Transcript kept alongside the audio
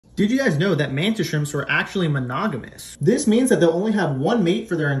Did you guys know that mantis shrimps are actually monogamous? This means that they'll only have one mate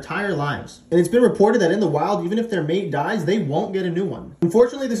for their entire lives. And it's been reported that in the wild, even if their mate dies, they won't get a new one.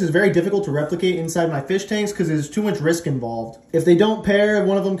 Unfortunately, this is very difficult to replicate inside my fish tanks because there's too much risk involved. If they don't pair,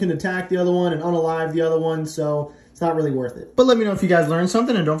 one of them can attack the other one and unalive the other one, so it's not really worth it. But let me know if you guys learned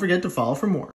something, and don't forget to follow for more.